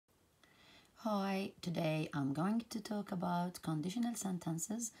Hi, today I'm going to talk about conditional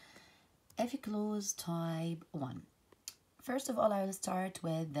sentences, if clause type 1. First of all, I will start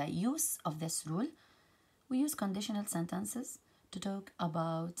with the use of this rule. We use conditional sentences to talk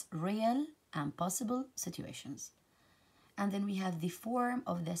about real and possible situations. And then we have the form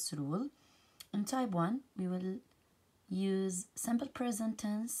of this rule. In type 1, we will use simple present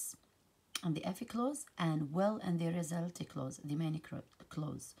tense and the if clause and will and the result clause, the main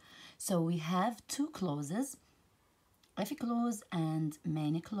clause. So we have two clauses, if clause and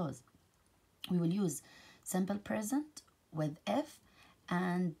main clause. We will use simple present with if,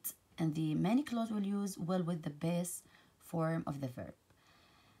 and in the main clause we'll use will with the base form of the verb.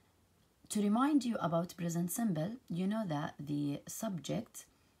 To remind you about present simple, you know that the subject,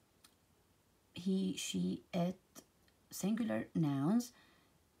 he, she, it, singular nouns,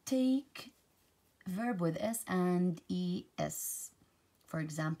 take verb with s and es. For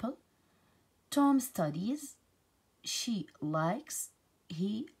example, Tom studies, she likes,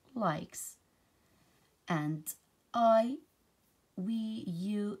 he likes. And I, we,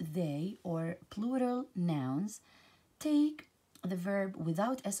 you, they, or plural nouns take the verb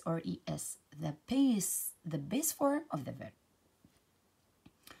without s or es, the base form of the verb.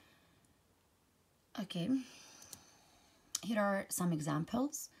 Okay, here are some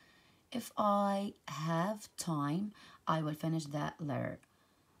examples. If I have time, I will finish that letter.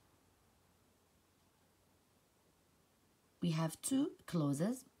 We have two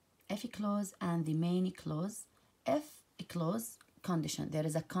clauses, if clause and the main clause. If clause, condition. There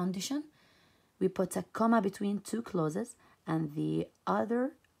is a condition. We put a comma between two clauses, and the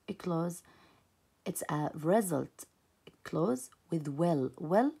other clause, it's a result clause with will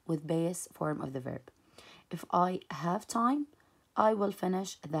with base form of the verb. If I have time, I will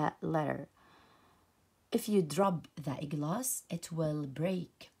finish that letter. If you drop the glass, it will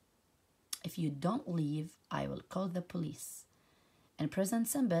break. If you don't leave, I will call the police. In present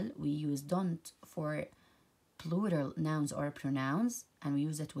simple, we use don't for plural nouns or pronouns, and we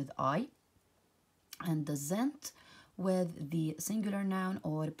use it with I, and doesn't with the singular noun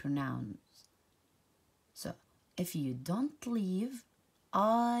or pronouns. So, if you don't leave,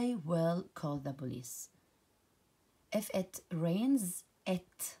 I will call the police. If it rains,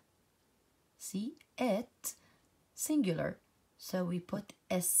 it. See, it, singular. So we put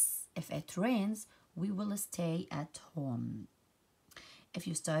s. If it rains, we will stay at home. If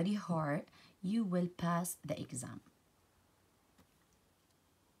you study hard, you will pass the exam.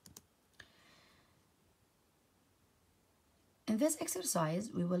 In this exercise,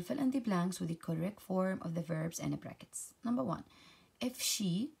 we will fill in the blanks with the correct form of the verbs and brackets. Number 1, if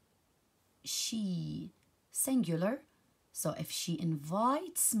she, singular. So if she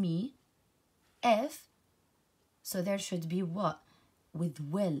invites me, if, so there should be what? With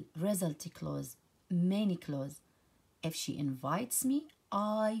will, result clause, main clause. If she invites me,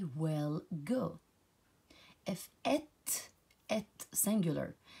 I will go. If it,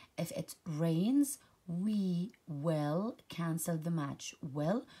 singular. If it rains, we will cancel the match.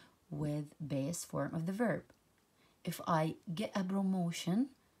 Will with base form of the verb. If I get a promotion,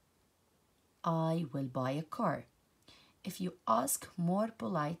 I will buy a car. If you ask more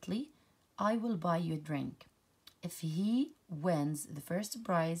politely, I will buy you a drink. If he wins the first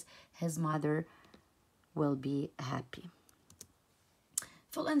prize, his mother will be happy.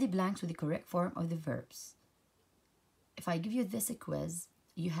 Fill in the blanks with the correct form of the verbs. If I give you this quiz,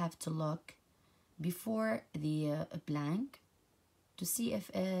 you have to look before the blank to see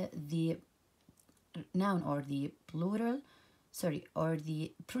if the noun or the plural, or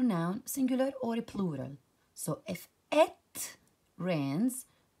the pronoun singular or plural. So if it rains,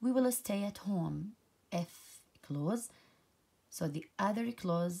 we will stay at home. If clause, so the other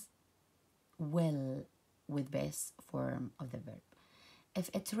clause will with base form of the verb. If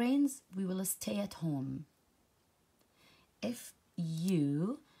it rains, we will stay at home. If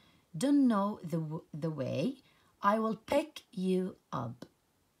you don't know the way, I will pick you up.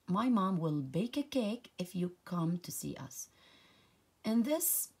 My mom will bake a cake if you come to see us. In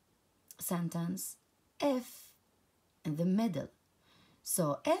this sentence, if in the middle.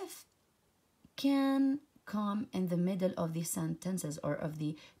 So if can come in the middle of the sentences or of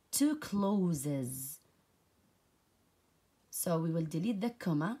the two clauses. So we will delete the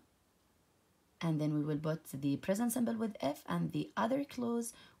comma, and then we will put the present simple with if, and the other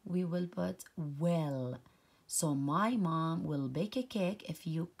clause we will put will. So my mom will bake a cake if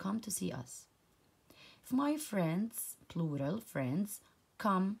you come to see us. If my friends, plural friends,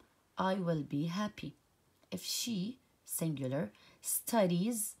 come, I will be happy. If she, singular,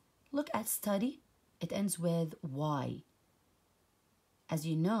 studies, look at study, it ends with Y. As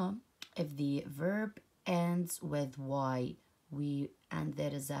you know, If the verb ends with Y, and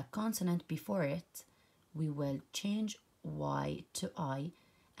there is a consonant before it, we will change Y to I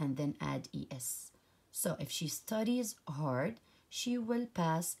and then add ES. So if she studies hard, she will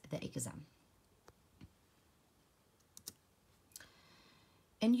pass the exam.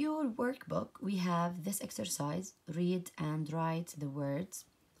 In your workbook, we have this exercise: read and write the words,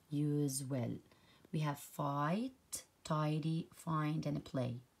 use well. We have fight, tidy, find, and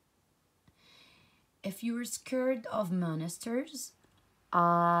play. If you're scared of monsters,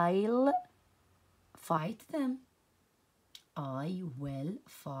 I'll fight them. I will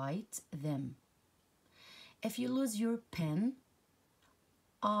fight them. If you lose your pen,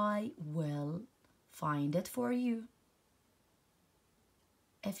 I will find it for you.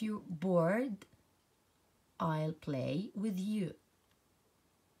 If you're bored, I'll play with you.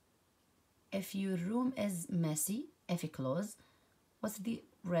 If your room is messy, if you close, what's the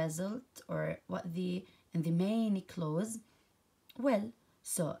result, or in the main clause? Well,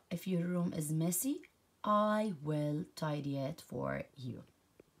 so if your room is messy, I will tidy it for you.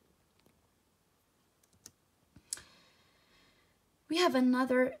 We have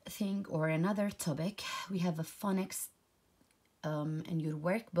another thing, or another topic. We have a phonics in your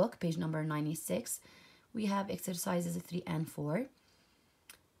workbook, page number 96. We have exercises 3 and 4.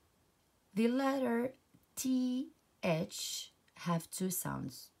 The letter TH have two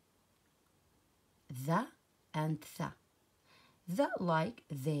sounds, the and tha. The like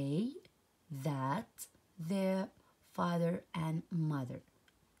they, that, their, father and mother.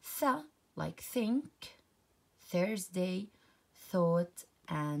 Tha like think, Thursday, thought,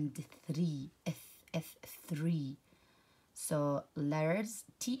 and three, three. So letters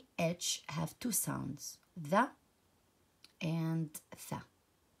TH have two sounds, the and tha.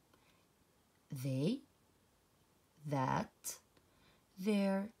 They, that,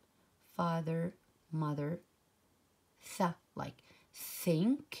 their, father, mother. Tha like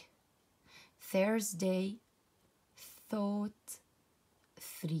think, Thursday, thought,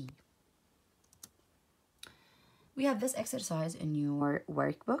 three. We have this exercise in your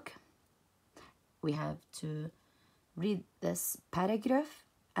workbook. We have to read this paragraph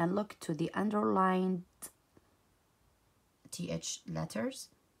and look to the underlined TH letters,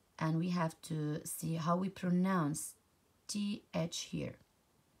 and we have to see how we pronounce TH here.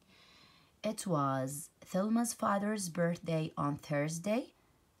 It was Thelma's father's birthday on Thursday.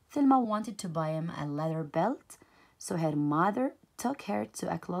 Thelma wanted to buy him a leather belt, so her mother took her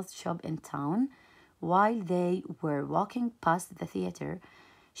to a clothes shop in town. While they were walking past the theater,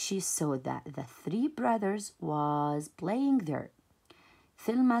 she saw that the three brothers was playing there.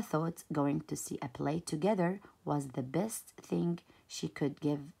 Thelma thought going to see a play together was the best thing she could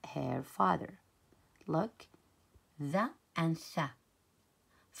give her father. Look, the and tha.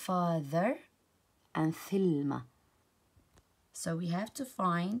 Father and Thelma. So we have to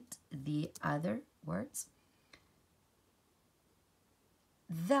find the other words.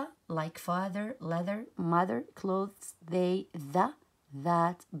 The like father, leather, mother, clothes, they, the,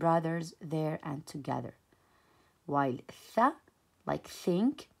 that, brothers, there, and together. While tha like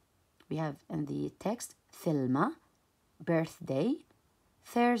think, we have in the text Thelma, birthday,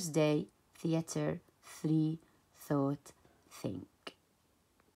 Thursday, theater, three, thought, think.